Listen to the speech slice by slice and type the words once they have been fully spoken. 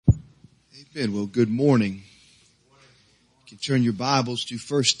Amen. Well, good morning. You can turn your Bibles to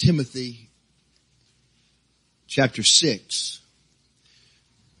 1 Timothy chapter 6.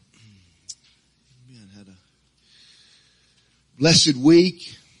 Amen. Had a blessed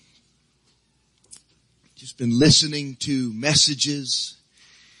week. Just been listening to messages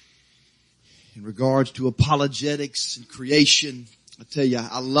in regards to apologetics and creation. I tell you,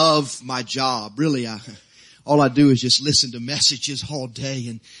 I love my job. Really, all I do is just listen to messages all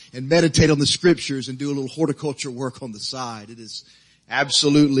day and meditate on the scriptures and do a little horticulture work on the side. It is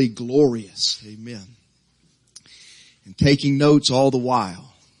absolutely glorious. Amen. And taking notes all the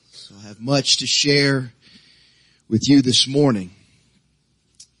while. So I have much to share with you this morning.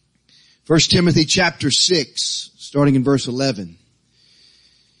 1 Timothy chapter 6, starting in verse 11.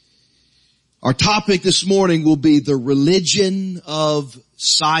 Our topic this morning will be the religion of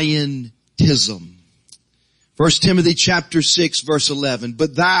scientism. 1 Timothy chapter 6 verse 11.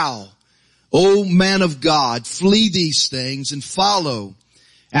 But thou, O man of God, flee these things and follow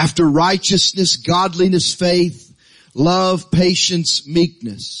after righteousness, godliness, faith, love, patience,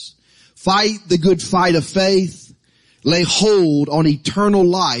 meekness. Fight the good fight of faith. Lay hold on eternal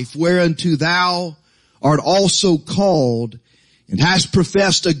life, whereunto thou art also called and hast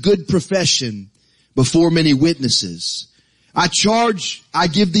professed a good profession before many witnesses. I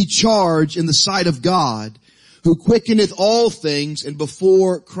give thee charge in the sight of God, who quickeneth all things, and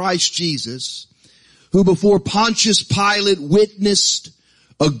before Christ Jesus, who before Pontius Pilate witnessed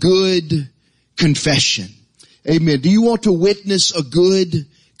a good confession. Amen. Do you want to witness a good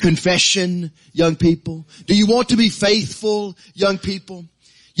confession, young people? Do you want to be faithful, young people?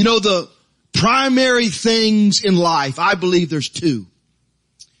 You know, the primary things in life, I believe there's two.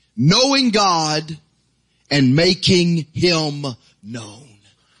 Knowing God and making Him known.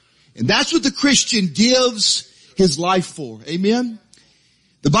 And that's what the Christian gives his life for. Amen.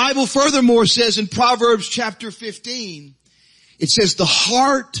 The Bible furthermore says in Proverbs chapter 15, it says, the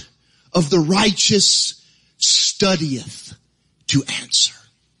heart of the righteous studieth to answer.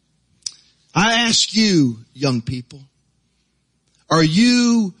 I ask you, young people, are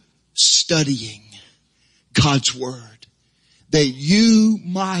you studying God's Word that you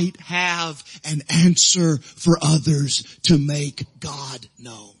might have an answer for others to make God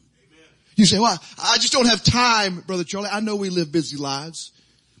known? You say, well, I just don't have time, Brother Charlie. I know we live busy lives,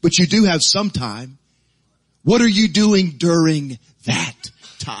 but you do have some time. What are you doing during that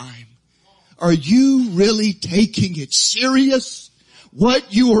time? Are you really taking it serious?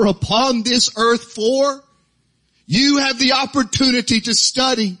 What you are upon this earth for? You have the opportunity to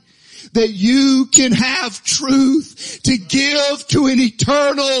study that you can have truth to give to an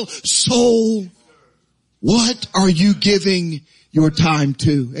eternal soul. What are you giving your time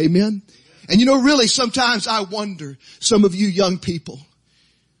to? Amen. And you know, really, sometimes I wonder, some of you young people,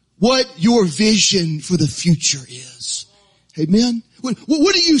 what your vision for the future is. Amen. What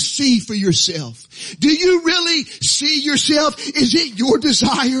do you see for yourself? Do you really see yourself? Is it your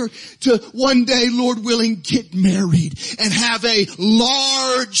desire to one day, Lord willing, get married and have a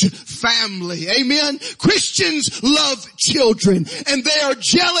large family? Amen. Christians love children and they are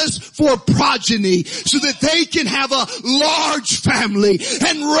jealous for progeny so that they can have a large family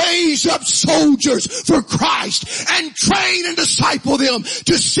and raise up soldiers for Christ and train and disciple them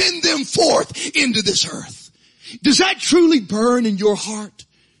to send them forth into this earth. Does that truly burn in your heart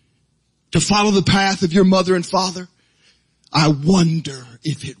to follow the path of your mother and father? I wonder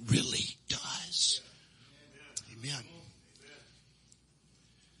if it really does. Amen.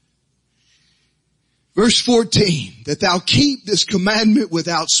 Verse 14, that thou keep this commandment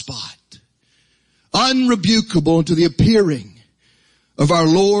without spot, unrebukable unto the appearing of our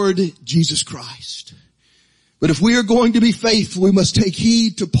Lord Jesus Christ. But if we are going to be faithful, we must take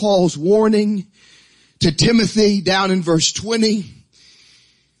heed to Paul's warning to Timothy down in verse 20.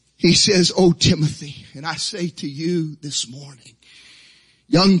 He says, O Timothy, and I say to you this morning,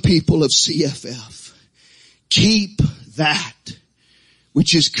 young people of CFF, keep that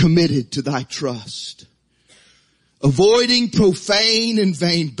which is committed to thy trust, avoiding profane and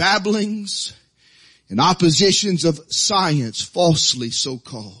vain babblings and oppositions of science falsely so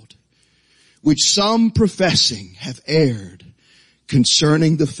called, which some professing have erred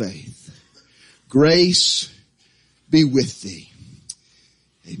concerning the faith. Grace be with thee.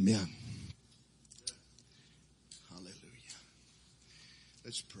 Amen. Hallelujah.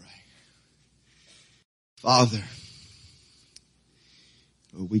 Let's pray. Father,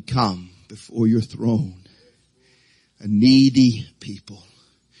 we come before your throne, a needy people,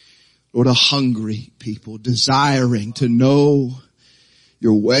 Lord, a hungry people, desiring to know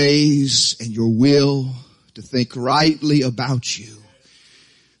your ways and your will, to think rightly about you.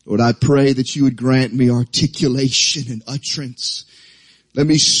 Lord, I pray that you would grant me articulation and utterance. Let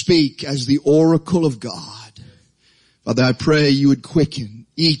me speak as the oracle of God. Father, I pray you would quicken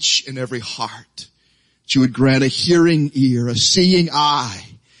each and every heart. That you would grant a hearing ear, a seeing eye.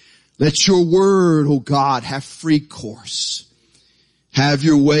 Let your word, oh God, have free course. Have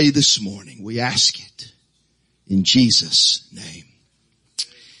your way this morning. We ask it in Jesus' name.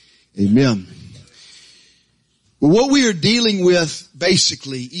 Amen. Well, what we are dealing with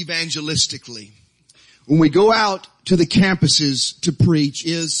basically, evangelistically, when we go out to the campuses to preach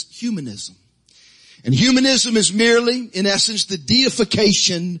is humanism. And humanism is merely, in essence, the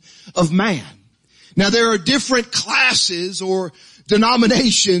deification of man. Now there are different classes or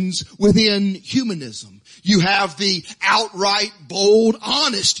denominations within humanism. You have the outright, bold,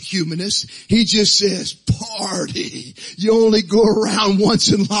 honest humanist. He just says, party. You only go around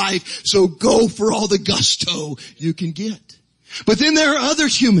once in life, so go for all the gusto you can get. But then there are other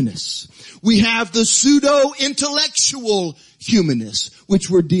humanists. We have the pseudo-intellectual humanists, which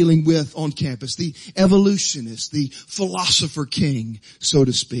we're dealing with on campus, the evolutionist, the philosopher king, so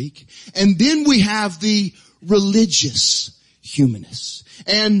to speak. And then we have the religious humanists.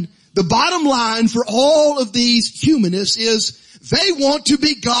 And the bottom line for all of these humanists is they want to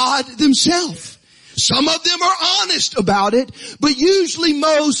be God themselves. Some of them are honest about it, but usually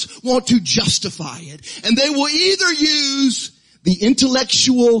most want to justify it. And they will either use the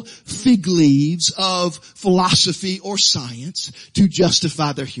intellectual fig leaves of philosophy or science to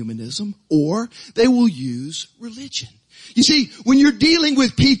justify their humanism, or they will use religion. You see, when you're dealing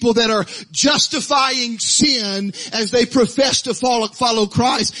with people that are justifying sin as they profess to follow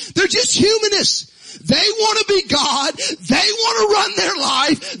Christ, they're just humanists. They want to be God. They want to run their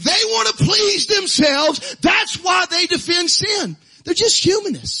life. They want to please themselves. That's why they defend sin. They're just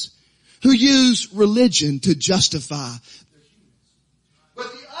humanists who use religion to justify.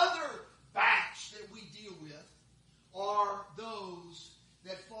 But the other batch that we deal with are those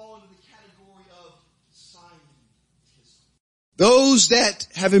that fall into the category of scientism. Those that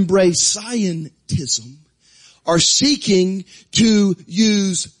have embraced scientism are seeking to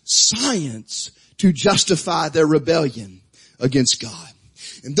use science to justify their rebellion against God.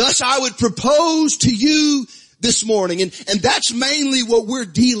 And thus I would propose to you this morning, and that's mainly what we're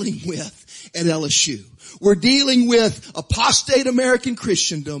dealing with at LSU. We're dealing with apostate American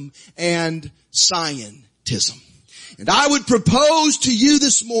Christendom and scientism. And I would propose to you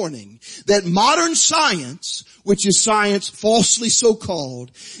this morning that modern science, which is science falsely so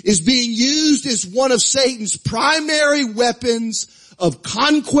called, is being used as one of Satan's primary weapons of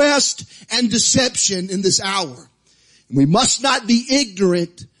conquest and deception in this hour. And we must not be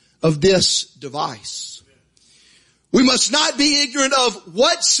ignorant of this device. We must not be ignorant of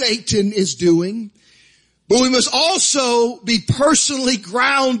what Satan is doing, but we must also be personally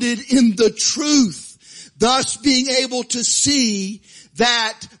grounded in the truth, thus being able to see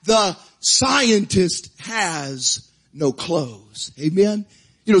that the scientist has no clothes. Amen?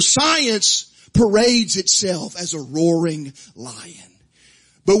 You know, science parades itself as a roaring lion.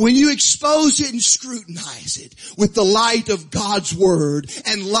 But when you expose it and scrutinize it with the light of God's word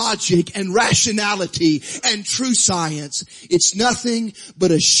and logic and rationality and true science, it's nothing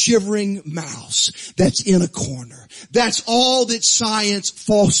but a shivering mouse that's in a corner. That's all that science,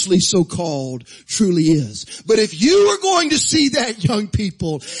 falsely so called, truly is. But if you are going to see that, young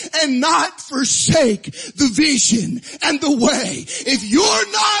people, and not forsake the vision and the way, if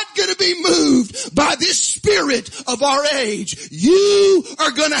you're not going to be moved by this spirit of our age, you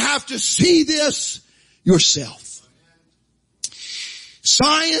are going to have to see this yourself.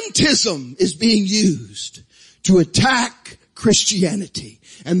 Scientism is being used to attack Christianity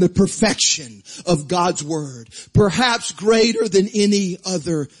and the perfection of God's word, perhaps greater than any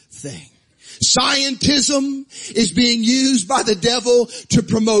other thing. Scientism is being used by the devil to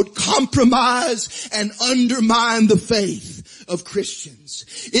promote compromise and undermine the faith of Christians.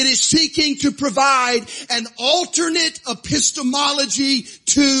 It is seeking to provide an alternate epistemology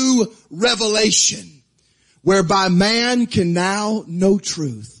to revelation, whereby man can now know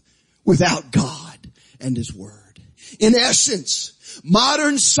truth without God and His Word. In essence,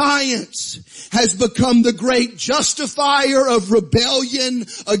 modern science has become the great justifier of rebellion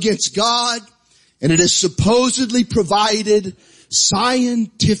against God, and it has supposedly provided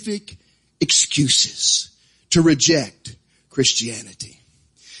scientific excuses to reject Christianity.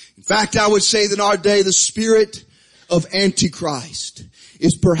 In fact, I would say that in our day, the spirit of Antichrist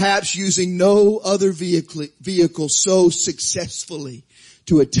is perhaps using no other vehicle so successfully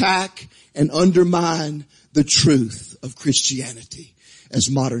to attack and undermine the truth of Christianity as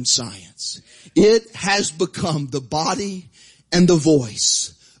modern science. It has become the body and the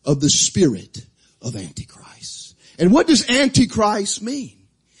voice of the spirit of Antichrist. And what does Antichrist mean?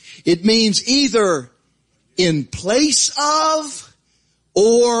 It means either in place of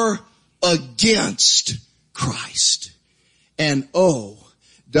or against Christ. And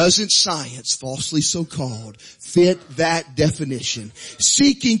doesn't science, falsely so called, fit that definition?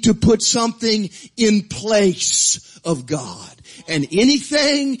 Seeking to put something in place of God. And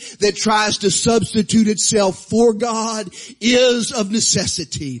anything that tries to substitute itself for God is of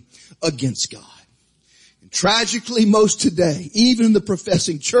necessity against God. And tragically, most today, even in the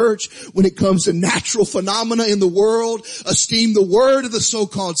professing church, when it comes to natural phenomena in the world, esteem the word of the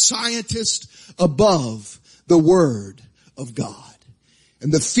so-called scientist above the word of God.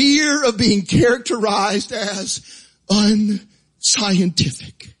 And the fear of being characterized as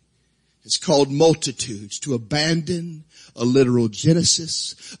unscientific has called multitudes to abandon a literal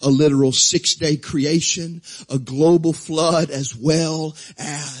Genesis, a literal 6-day creation, a global flood, as well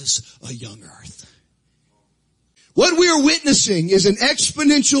as a young earth. What we are witnessing is an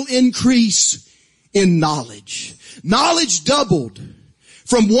exponential increase in knowledge. Knowledge doubled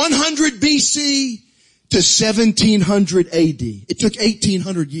from 100 BC to 1700 AD. It took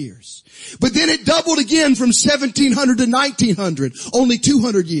 1800 years. But then it doubled again from 1700 to 1900, only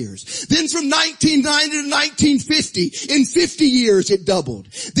 200 years. Then from 1990 to 1950, in 50 years it doubled.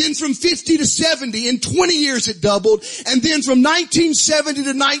 Then from 50 to 70, in 20 years it doubled. And then from 1970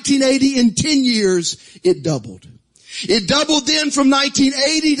 to 1980, in 10 years it doubled. It doubled then from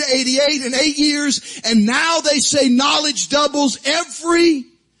 1980 to 88 in 8 years. And now they say knowledge doubles every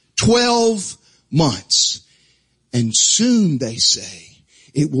 12 months. And soon they say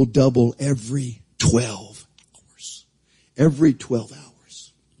it will double every 12 hours. Every 12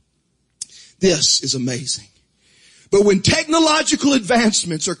 hours. This is amazing. But when technological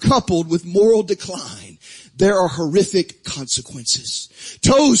advancements are coupled with moral decline, there are horrific consequences.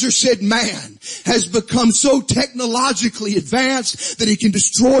 Tozer said man has become so technologically advanced that he can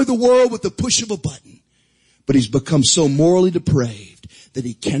destroy the world with the push of a button. But he's become so morally depraved that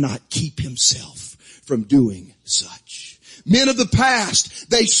he cannot keep himself from doing such. Men of the past,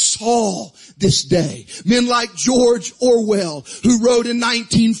 they saw this day. Men like George Orwell, who wrote in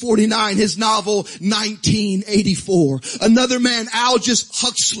 1949 his novel 1984. Another man, Aldous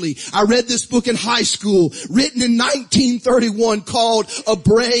Huxley. I read this book in high school, written in 1931, called A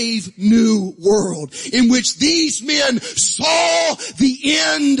Brave New World, in which these men saw the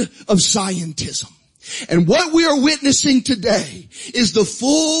end of scientism. And what we are witnessing today is the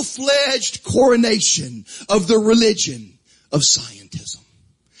full-fledged coronation of the religion of scientism.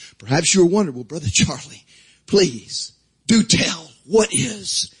 Perhaps you're wondering, well, Brother Charlie, please do tell, what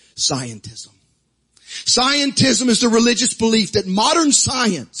is scientism? Scientism is the religious belief that modern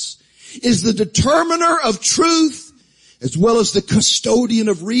science is the determiner of truth as well as the custodian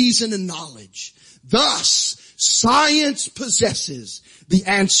of reason and knowledge. Thus, science possesses the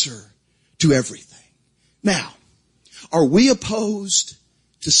answer to everything. Now, are we opposed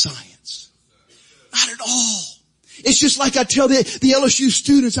to science? Not at all. It's just like I tell the LSU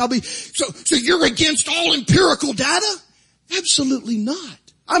students, so you're against all empirical data? Absolutely not.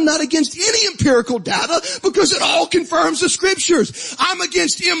 I'm not against any empirical data because it all confirms the scriptures. I'm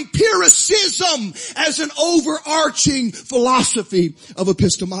against empiricism as an overarching philosophy of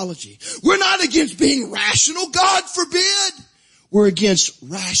epistemology. We're not against being rational, God forbid. We're against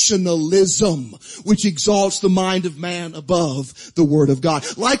rationalism, which exalts the mind of man above the word of God.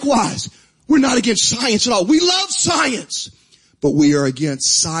 Likewise, we're not against science at all. We love science, but we are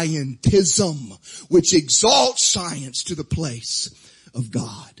against scientism, which exalts science to the place of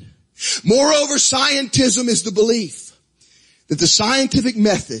God. Moreover, scientism is the belief that the scientific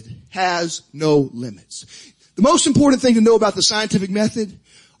method has no limits. The most important thing to know about the scientific method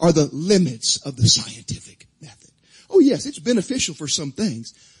are the limits of the scientific method. Oh yes, it's beneficial for some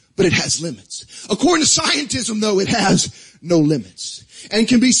things, but it has limits. According to scientism, though, it has no limits and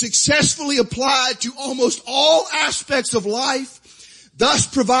can be successfully applied to almost all aspects of life, thus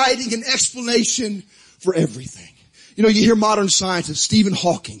providing an explanation for everything. You know, you hear modern scientists, Stephen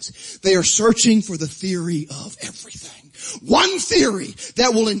Hawking, they are searching for the theory of everything. One theory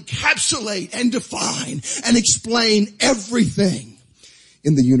that will encapsulate and define and explain everything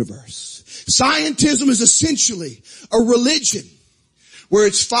in the universe. Scientism is essentially a religion where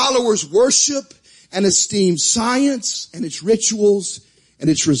its followers worship and esteem science and its rituals and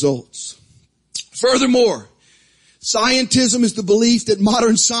its results. Furthermore, scientism is the belief that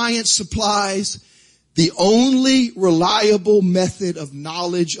modern science supplies the only reliable method of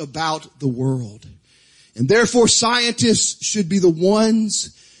knowledge about the world. And therefore, scientists should be the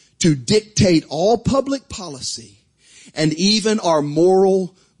ones to dictate all public policy and even our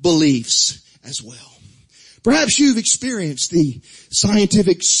moral beliefs as well. Perhaps you've experienced the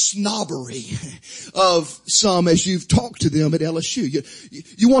scientific snobbery of some as you've talked to them at LSU.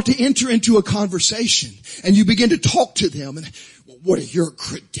 You want to enter into a conversation and you begin to talk to them and what are your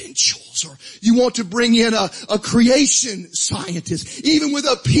credentials? Or you want to bring in a creation scientist, even with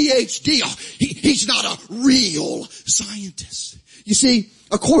a PhD. Oh, he's not a real scientist. You see,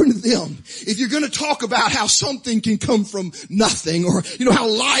 according to them, if you're going to talk about how something can come from nothing or, how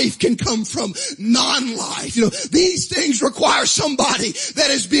life can come from non-life, these things require somebody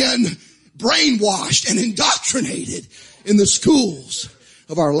that has been brainwashed and indoctrinated in the schools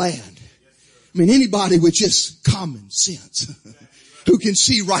of our land. I mean, anybody with just common sense who can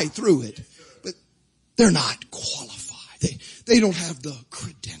see right through it, but they're not qualified. They don't have the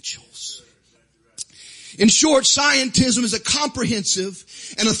credentials. In short, scientism is a comprehensive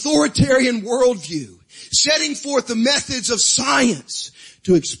and authoritarian worldview, setting forth the methods of science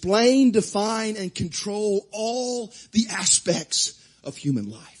to explain, define, and control all the aspects of human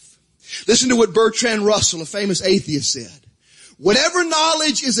life. Listen to what Bertrand Russell, a famous atheist, said. Whatever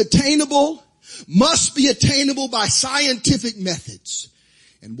knowledge is attainable must be attainable by scientific methods.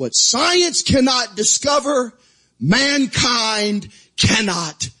 And what science cannot discover, mankind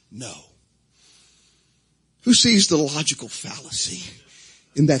cannot know. Who sees the logical fallacy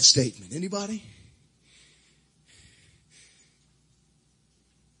in that statement? Anybody?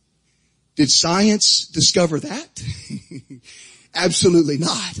 Did science discover that? Absolutely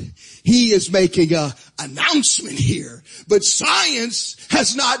not. He is making an announcement here. But science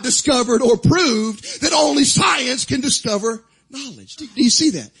has not discovered or proved that only science can discover knowledge. Do you see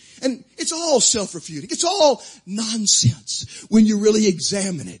that? And it's all self-refuting. It's all nonsense when you really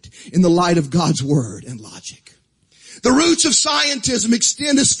examine it in the light of God's Word and logic. The roots of scientism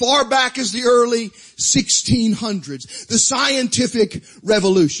extend as far back as the early 1600s, the scientific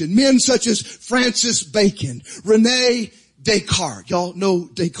revolution. Men such as Francis Bacon, Rene Descartes. Y'all know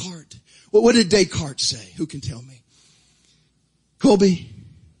Descartes? Well, what did Descartes say? Who can tell me? Colby?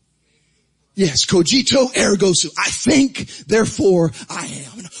 Yes, cogito ergo sum. I think, therefore I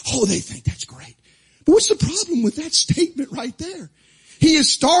am. Oh, they think that's great. But what's the problem with that statement right there? He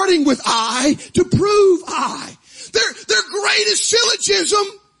is starting with I to prove I. Their greatest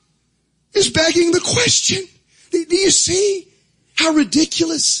syllogism is begging the question. Do you see how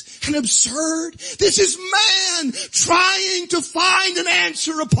ridiculous and absurd? This is man trying to find an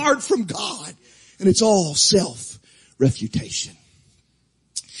answer apart from God. And it's all self-refutation.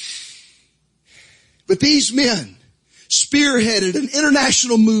 But these men spearheaded an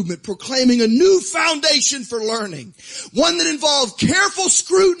international movement proclaiming a new foundation for learning, one that involved careful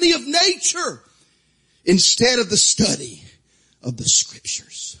scrutiny of nature instead of the study of the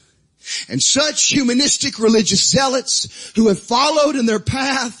Scriptures. And such humanistic religious zealots who have followed in their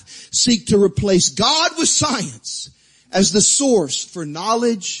path seek to replace God with science as the source for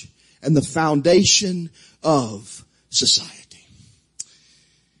knowledge and the foundation of society.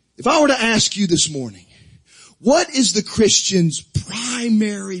 If I were to ask you this morning, what is the Christian's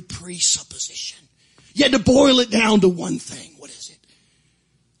primary presupposition? You had to boil it down to one thing. What is it?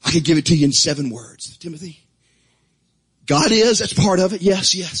 I could give it to you in 7 words. Timothy? God is, that's part of it.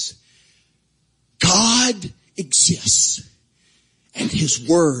 Yes, yes. God exists and His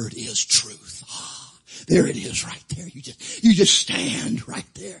Word is truth. Ah, there it is right there. You just stand right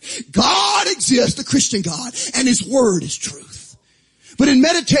there. God exists, the Christian God, and His Word is truth. But in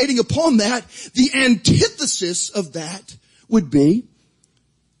meditating upon that, the antithesis of that would be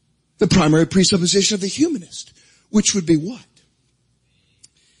the primary presupposition of the humanist, which would be what?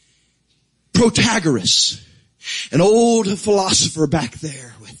 Protagoras, an old philosopher back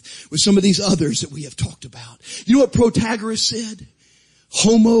there with some of these others that we have talked about. You know what Protagoras said?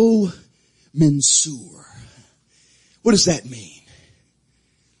 Homo mensur. What does that mean?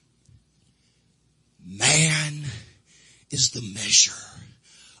 Man is the measure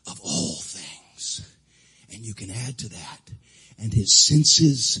of all things. And you can add to that, and his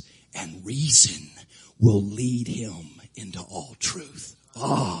senses and reason will lead him into all truth.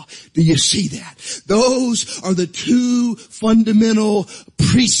 Ah, do you see that? Those are the 2 fundamental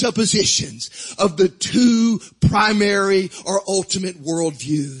presuppositions of the 2 primary or ultimate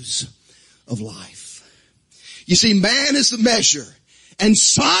worldviews of life. You see, man is the measure, and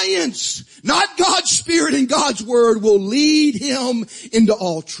science, not God's Spirit and God's Word, will lead him into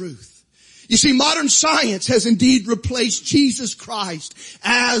all truth. You see, modern science has indeed replaced Jesus Christ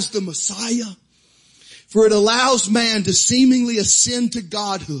as the Messiah, for it allows man to seemingly ascend to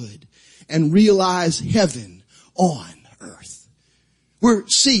godhood and realize heaven on earth. We're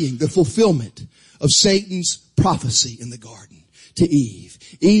seeing the fulfillment of Satan's prophecy in the garden. to Eve,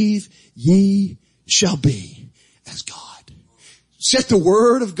 Eve, ye shall be as God. Set the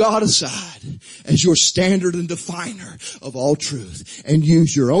word of God aside as your standard and definer of all truth and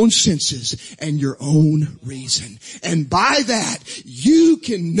use your own senses and your own reason. And by that, you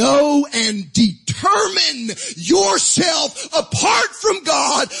can know and determine yourself apart from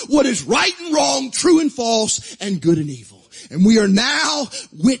God what is right and wrong, true and false, and good and evil. And we are now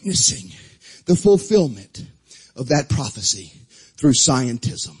witnessing the fulfillment of that prophecy through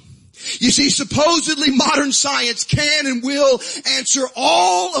scientism. You see, supposedly modern science can and will answer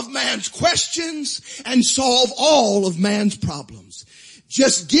all of man's questions and solve all of man's problems.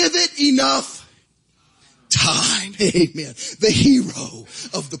 Just give it enough time. Amen. The hero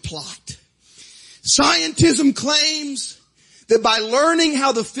of the plot. Scientism claims that by learning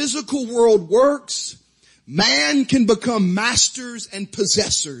how the physical world works, man can become masters and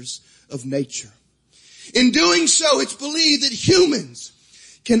possessors of nature. In doing so, it's believed that humans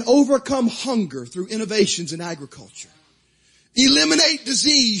can overcome hunger through innovations in agriculture, eliminate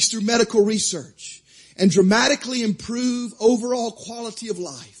disease through medical research, and dramatically improve overall quality of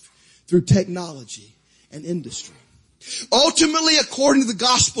life through technology and industry. Ultimately, according to the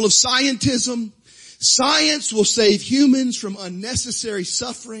gospel of scientism, science will save humans from unnecessary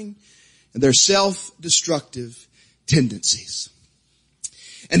suffering and their self-destructive tendencies.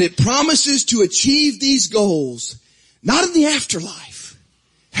 And it promises to achieve these goals not in the afterlife.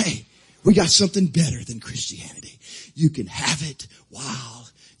 Hey, we got something better than Christianity. You can have it while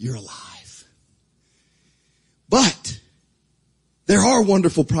you're alive. But there are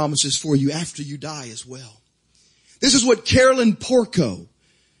wonderful promises for you after you die as well. This is what Carolyn Porco,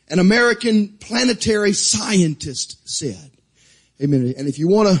 an American planetary scientist, said. Amen. And if you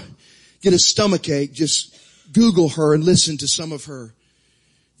want to get a stomachache, just Google her and listen to some of her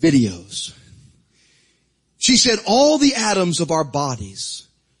videos. She said, all the atoms of our bodies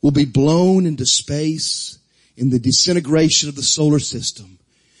will be blown into space in the disintegration of the solar system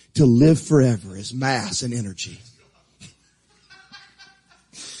to live forever as mass and energy.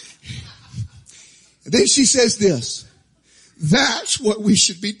 And then she says this, that's what we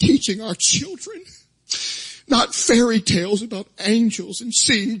should be teaching our children, not fairy tales about angels and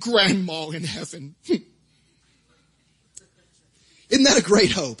seeing grandma in heaven. Isn't that a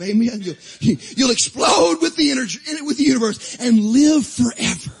great hope? Amen. You'll explode with the energy, with the universe and live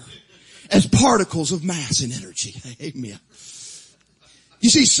forever as particles of mass and energy. Amen. You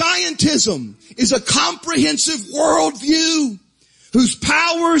see, scientism is a comprehensive worldview whose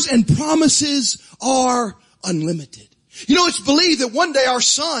powers and promises are unlimited. You know, it's believed that one day our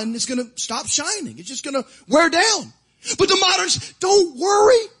sun is going to stop shining. It's just going to wear down. But the moderns, don't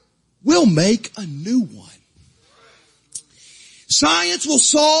worry. We'll make a new one. Science will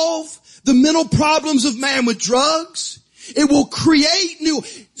solve the mental problems of man with drugs. It will create new.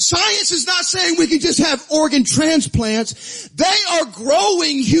 Science is not saying we can just have organ transplants. They are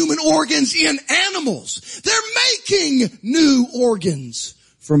growing human organs in animals. They're making new organs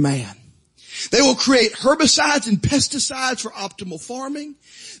for man. They will create herbicides and pesticides for optimal farming.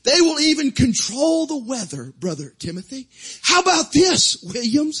 They will even control the weather, Brother Timothy. How about this,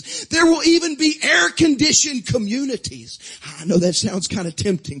 Williams? There will even be air-conditioned communities. I know that sounds kind of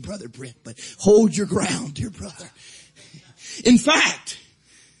tempting, Brother Brent, but hold your ground, dear brother. In fact,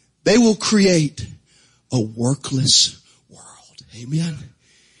 they will create a workless world. Amen.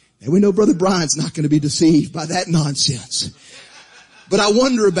 And we know Brother Brian's not going to be deceived by that nonsense. But I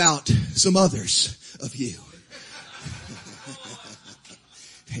wonder about some others of you.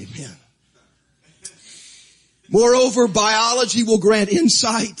 Amen. Moreover, biology will grant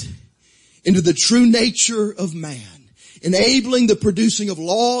insight into the true nature of man, enabling the producing of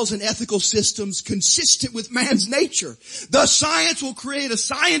laws and ethical systems consistent with man's nature. Thus, science will create a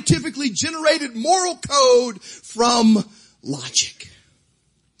scientifically generated moral code from logic.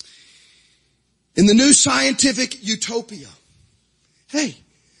 In the new scientific utopia, hey,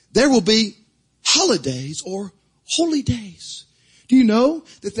 there will be holidays or holy days. Do you know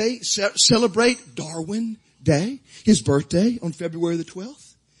that they celebrate Darwin Day, his birthday on February the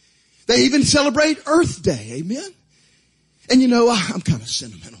 12th? They even celebrate Earth Day, amen? And you know, I'm kind of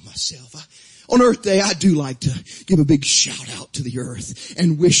sentimental myself. On Earth Day, I do like to give a big shout out to the earth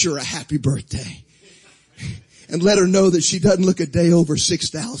and wish her a happy birthday. And let her know that she doesn't look a day over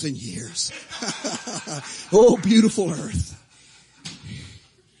 6,000 years. Oh, beautiful earth.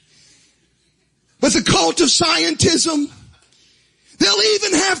 But the cult of scientism, they'll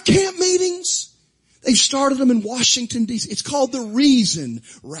even have camp meetings. They've started them in Washington, D.C. It's called the Reason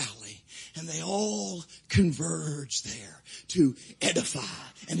Rally. And they all converge there to edify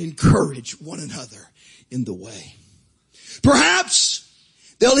and encourage one another in the way. Perhaps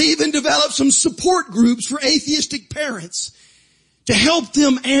they'll even develop some support groups for atheistic parents to help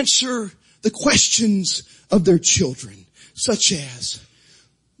them answer the questions of their children, such as,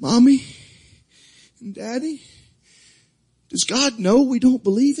 Mommy and Daddy, does God know we don't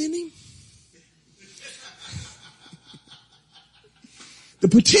believe in Him? The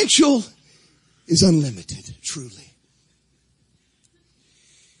potential is unlimited, truly.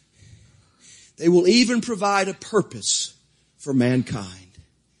 They will even provide a purpose for mankind.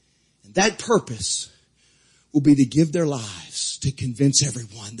 And that purpose will be to give their lives to convince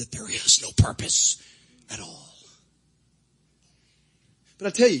everyone that there is no purpose at all. But I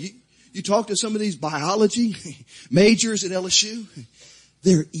tell you, you talk to some of these biology majors at LSU,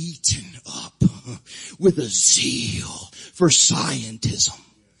 they're eaten up with a zeal for scientism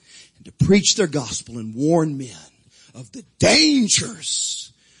and to preach their gospel and warn men of the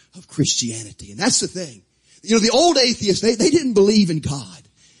dangers of Christianity. And that's the thing. You know, the old atheists, they didn't believe in God.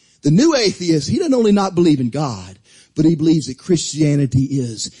 The new atheist, he doesn't only not believe in God, but he believes that Christianity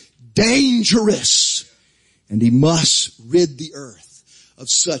is dangerous and he must rid the earth of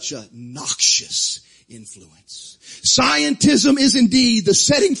such a noxious influence. Scientism is indeed the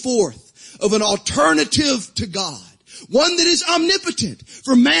setting forth of an alternative to God. One that is omnipotent,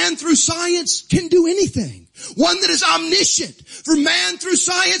 for man through science can do anything. One that is omniscient, for man through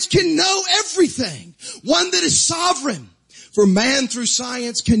science can know everything. One that is sovereign, for man through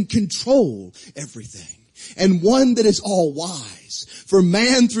science can control everything. And one that is all wise, for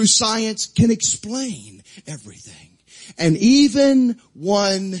man through science can explain everything. And even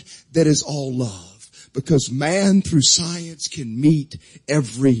one that is all love, because man through science can meet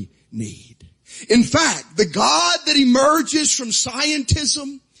every need. In fact, the God that emerges from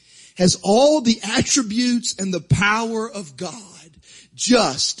scientism has all the attributes and the power of God,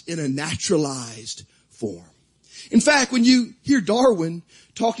 just in a naturalized form. In fact, when you hear Darwin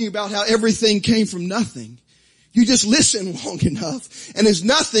talking about how everything came from nothing, you just listen long enough and his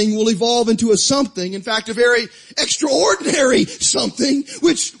nothing will evolve into a something. In fact, a very extraordinary something,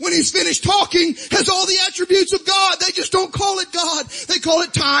 which when he's finished talking has all the attributes of God. They just don't call it God. They call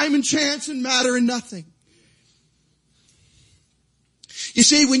it time and chance and matter and nothing. You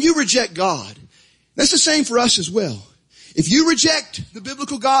see, when you reject God, that's the same for us as well. If you reject the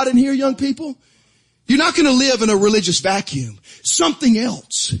biblical God in here, young people, you're not going to live in a religious vacuum. Something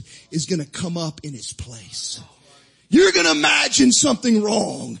else is going to come up in its place. You're going to imagine something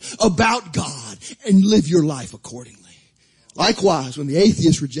wrong about God and live your life accordingly. Likewise, when the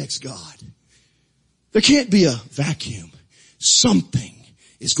atheist rejects God, there can't be a vacuum. Something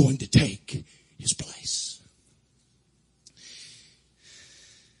is going to take his place.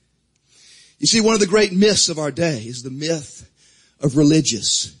 You see, one of the great myths of our day is the myth of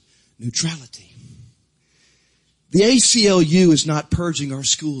religious neutrality. The ACLU is not purging our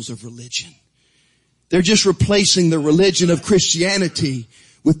schools of religion. They're just replacing the religion of Christianity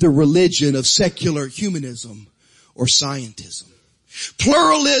with the religion of secular humanism or scientism.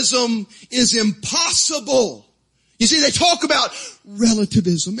 Pluralism is impossible. You see, they talk about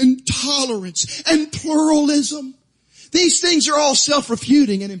relativism and tolerance and pluralism. These things are all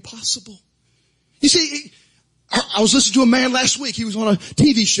self-refuting and impossible. You see, I was listening to a man last week. He was on a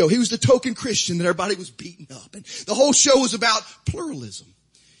TV show. He was the token Christian that everybody was beating up. And the whole show was about pluralism.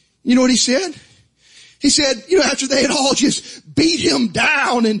 You know what he said? He said, you know, after they had all just beat him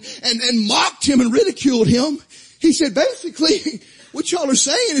down and mocked him and ridiculed him, he said, basically, what y'all are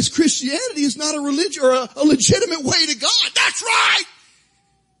saying is Christianity is not a religion or a legitimate way to God. That's right!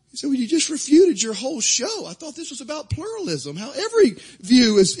 He said, well, you just refuted your whole show. I thought this was about pluralism, how every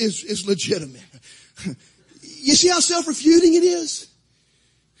view is legitimate. You see how self-refuting it is?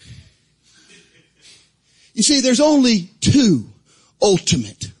 You see, there's only two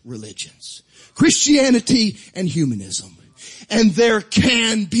ultimate religions. Christianity and humanism. And there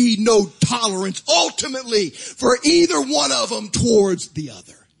can be no tolerance ultimately for either one of them towards the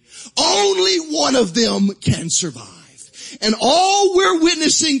other. Only one of them can survive. And all we're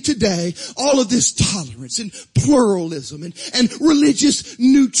witnessing today, all of this tolerance and pluralism and religious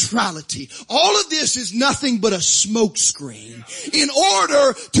neutrality, all of this is nothing but a smokescreen in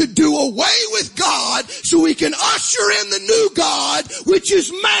order to do away with God so we can usher in the new God, which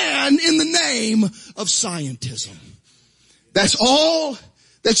is man, in the name of scientism. That's all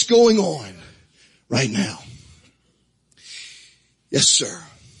that's going on right now. Yes, sir.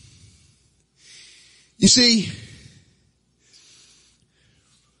 You see,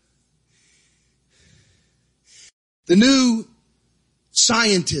 the new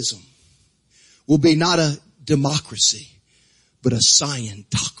scientism will be not a democracy, but a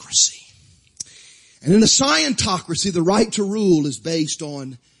scientocracy. And in a scientocracy, the right to rule is based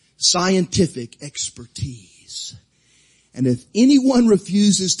on scientific expertise. And if anyone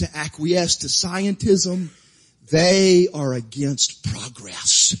refuses to acquiesce to scientism, they are against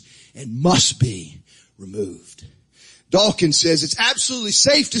progress and must be removed. Dawkins says it's absolutely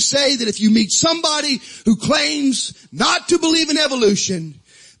safe to say that if you meet somebody who claims not to believe in evolution,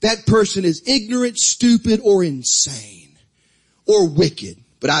 that person is ignorant, stupid, or insane, or wicked.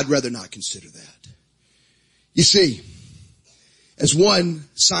 But I'd rather not consider that. You see, as one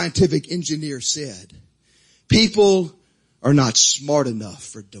scientific engineer said, people are not smart enough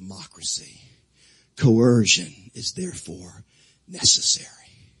for democracy. Coercion is therefore necessary.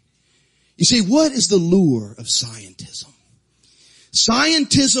 You see, what is the lure of scientism?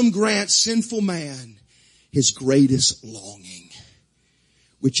 Scientism grants sinful man his greatest longing,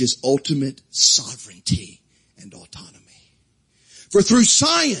 which is ultimate sovereignty and autonomy. For through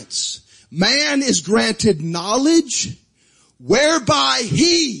science, man is granted knowledge whereby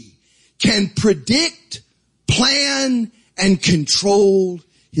he can predict, plan, and control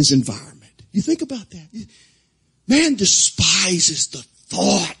his environment. You think about that. Man despises the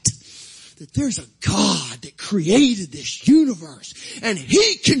thought that there's a God that created this universe and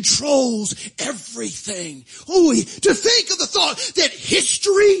he controls everything. Oh, to think of the thought that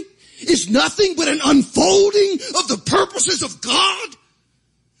history is nothing but an unfolding of the purposes of God.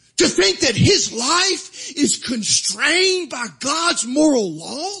 To think that his life is constrained by God's moral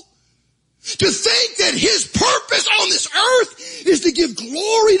law. To think that his purpose on this earth is to give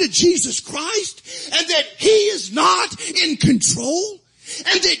glory to Jesus Christ and that he is not in control.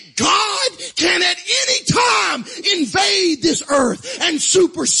 And that God can at any time invade this earth and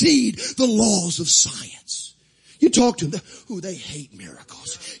supersede the laws of science. You talk to them, they hate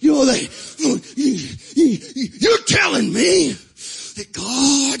miracles. You're telling me that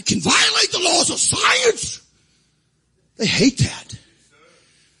God can violate the laws of science? They hate that.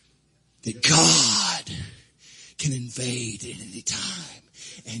 That God can invade at any time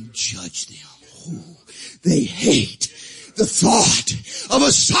and judge them. They hate the thought of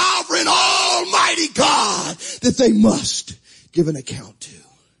a sovereign almighty God that they must give an account to.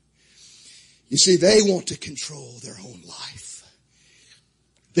 You see, they want to control their own life.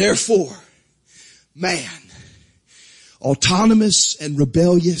 Therefore, man, autonomous and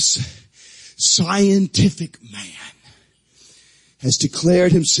rebellious, scientific man, has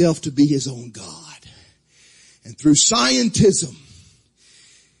declared himself to be his own God. And through scientism,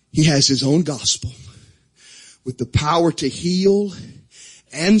 he has his own gospel with the power to heal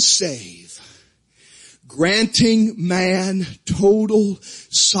and save, granting man total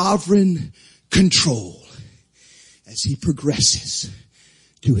sovereign control as he progresses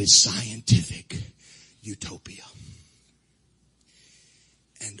to his scientific utopia.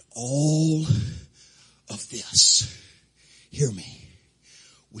 And all of this, hear me,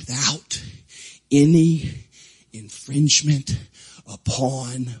 without any infringement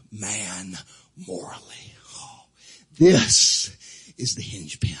upon man morally. Oh, this is the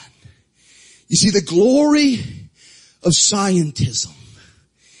hinge pin. You see, the glory of scientism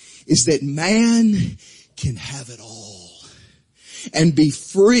is that man can have it all and be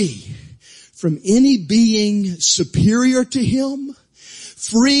free from any being superior to him,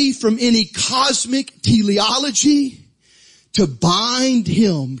 free from any cosmic teleology to bind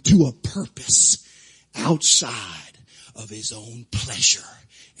him to a purpose outside of his own pleasure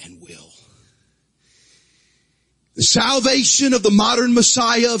and will. The salvation of the modern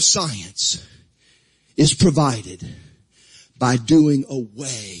Messiah of science is provided by doing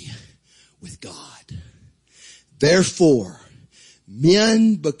away with God. Therefore,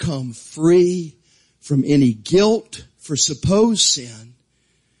 men become free from any guilt for supposed sin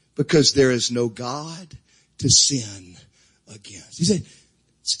because there is no God to sin against. He said,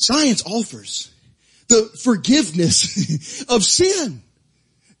 science offers the forgiveness of sin,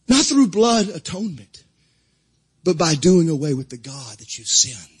 not through blood atonement, but by doing away with the God that you've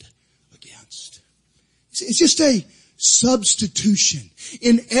sinned against. It's just a substitution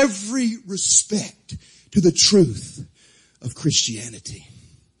in every respect to the truth of Christianity.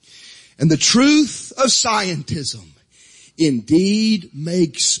 And the truth of scientism indeed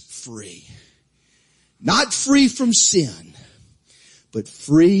makes free. Not free from sin, but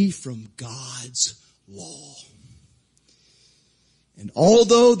free from God's law. And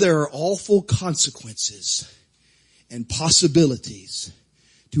although there are awful consequences and possibilities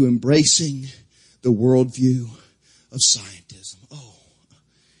to embracing the worldview of scientism. Oh,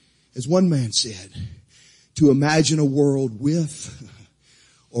 as one man said, to imagine a world with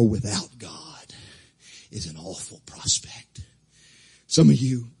or without God is an awful prospect. Some of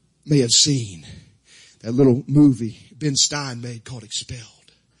you may have seen that little movie Ben Stein made called Expelled.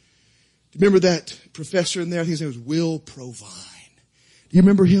 Do you remember that professor in there? I think his name was Will Provine. Do you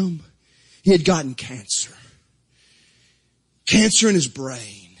remember him? He had gotten cancer. Cancer in his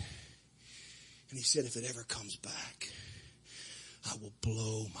brain. And he said, if it ever comes back, I will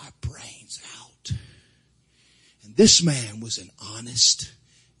blow my brains out. And this man was an honest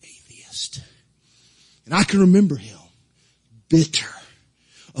atheist. And I can remember him bitter,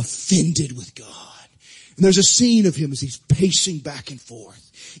 offended with God. And there's a scene of him as he's pacing back and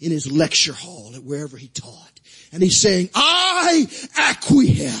forth in his lecture hall at wherever he taught. And he's saying, I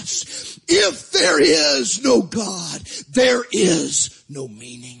acquiesce. If there is no God, there is no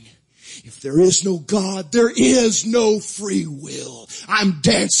meaning. If there is no God, there is no free will. I'm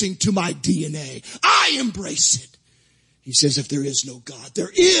dancing to my DNA. I embrace it. He says, if there is no God,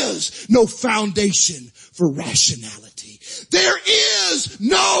 there is no foundation for rationality. There is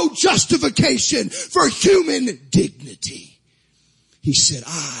no justification for human dignity. He said,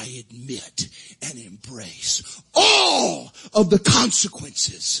 I admit and embrace all of the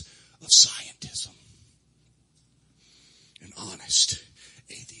consequences of scientism. An honest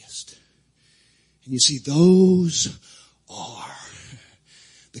atheist. And you see, those are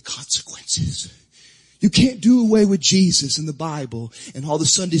the consequences. You can't do away with Jesus and the Bible and all the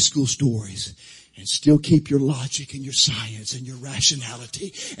Sunday school stories and still keep your logic and your science and your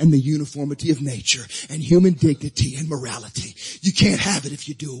rationality and the uniformity of nature and human dignity and morality. You can't have it if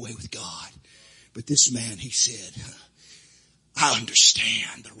you do away with God. But this man, he said, I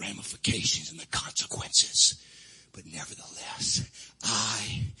understand the ramifications and the consequences, but nevertheless,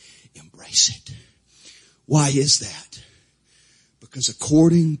 I embrace it. Why is that? Because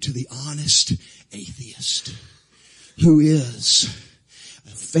according to the honest atheist, who is a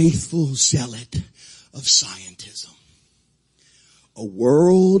faithful zealot of scientism, a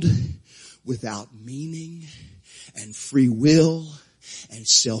world without meaning and free will and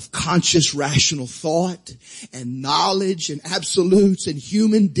self-conscious rational thought and knowledge and absolutes and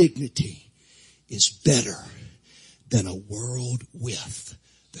human dignity is better than a world with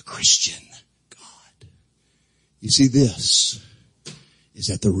the Christian God. You see, this is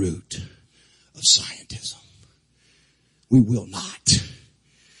at the root of scientism. We will not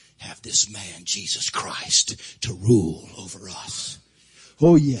have this man, Jesus Christ, to rule over us.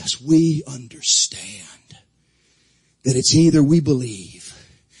 Oh yes, we understand that it's either we believe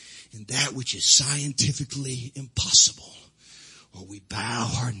in that which is scientifically impossible, or we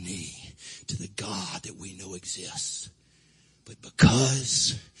bow our knee to the God that we know exists. But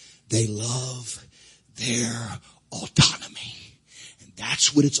because they love their autonomy, and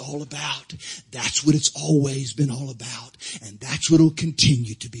that's what it's all about. That's what it's always been all about. And that's what it'll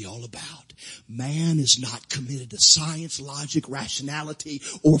continue to be all about. Man is not committed to science, logic, rationality,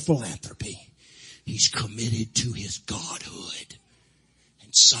 or philanthropy. He's committed to his godhood.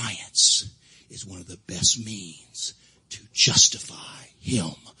 And science is one of the best means to justify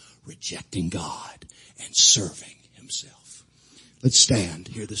him rejecting God and serving himself. Let's stand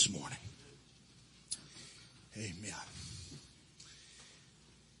here this morning. Amen.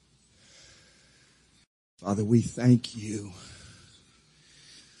 Father, we thank you,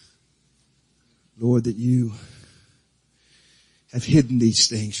 Lord, that you have hidden these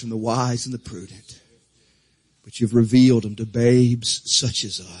things from the wise and the prudent, but you've revealed them to babes such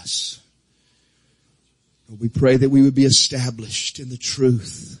as us. Lord, we pray that we would be established in the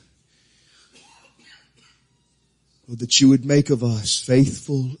truth. Lord, that you would make of us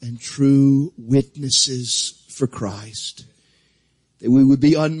faithful and true witnesses for Christ, that we would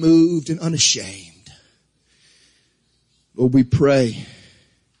be unmoved and unashamed. Lord, we pray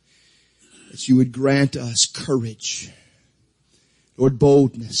that you would grant us courage, Lord,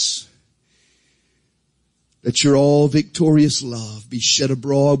 boldness, that your all victorious love be shed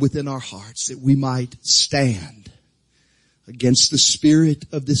abroad within our hearts, that we might stand against the spirit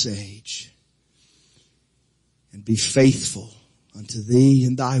of this age and be faithful unto thee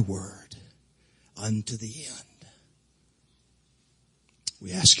and thy word unto the end.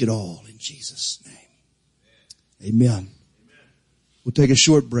 We ask it all in Jesus' name. Amen. We'll take a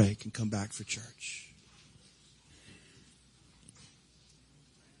short break and come back for church.